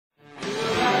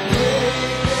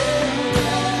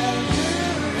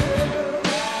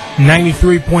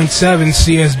93.7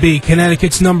 CSB,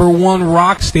 Connecticut's #1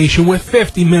 rock station with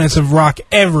 50 minutes of rock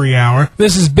every hour.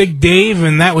 This is Big Dave,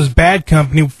 and that was Bad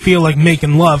Company, Feel Like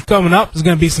Making Love. Coming up is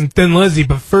going to be some Thin Lizzy,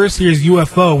 but first here's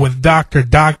UFO with Dr.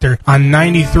 Doctor on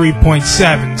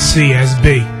 93.7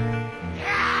 CSB.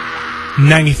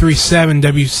 93.7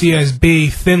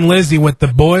 WCSB, Thin Lizzy with The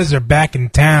Boys Are Back in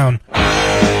Town.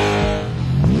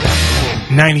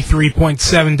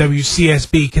 93.7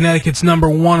 WCSB, Connecticut's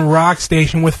 #1 rock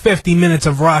station with 50 minutes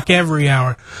of rock every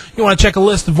hour. You want to check a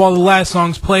list of all the last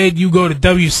songs played? You go to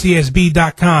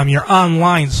WCSB.com, your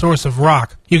online source of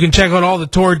rock. You can check out all the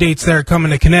tour dates that are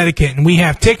coming to Connecticut, and we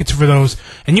have tickets for those.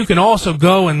 And you can also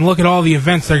go and look at all the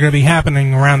events that are going to be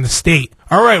happening around the state.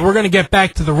 All right, we're going to get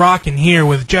back to the rockin' here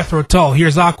with Jethro Tull.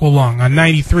 Here's Aqualung on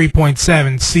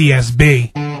 93.7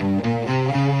 CSB.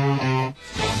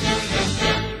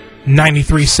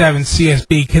 93.7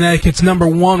 CSB, Connecticut's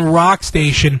 #1 rock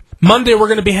station. Monday, we're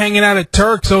going to be hanging out at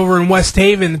Turk's over in West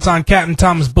Haven. It's on Captain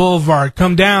Thomas Boulevard.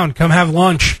 Come down, come have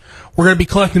lunch. We're going to be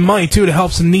collecting money, too, to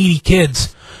help some needy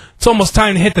kids. It's almost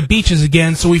time to hit the beaches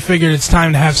again, so we figured it's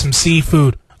time to have some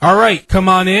seafood. All right, come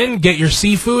on in, get your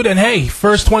seafood, and hey,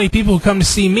 first 20 people who come to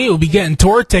see me will be getting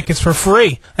tour tickets for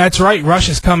free. That's right, Rush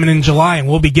is coming in July, and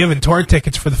we'll be giving tour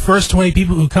tickets for the first 20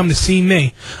 people who come to see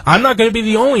me. I'm not going to be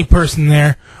the only person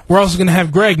there. We're also going to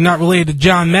have Greg, not related to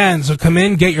John Madden, so come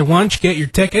in, get your lunch, get your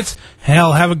tickets,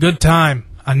 hell, have a good time.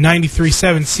 On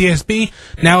 93.7 CSB,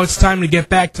 now it's time to get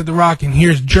back to the rock, and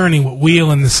here's Journey with Wheel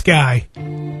in the Sky.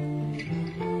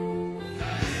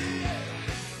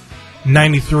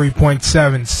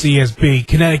 93.7 CSB,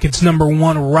 Connecticut's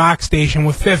 #1 rock station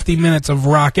with 50 minutes of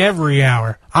rock every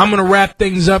hour. I'm going to wrap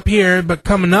things up here, but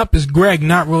coming up is Greg,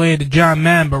 not related to John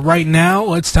Mann, but right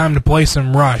now, it's time to play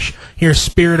some Rush. Here's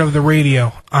Spirit of the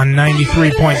Radio on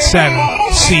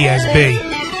 93.7 CSB.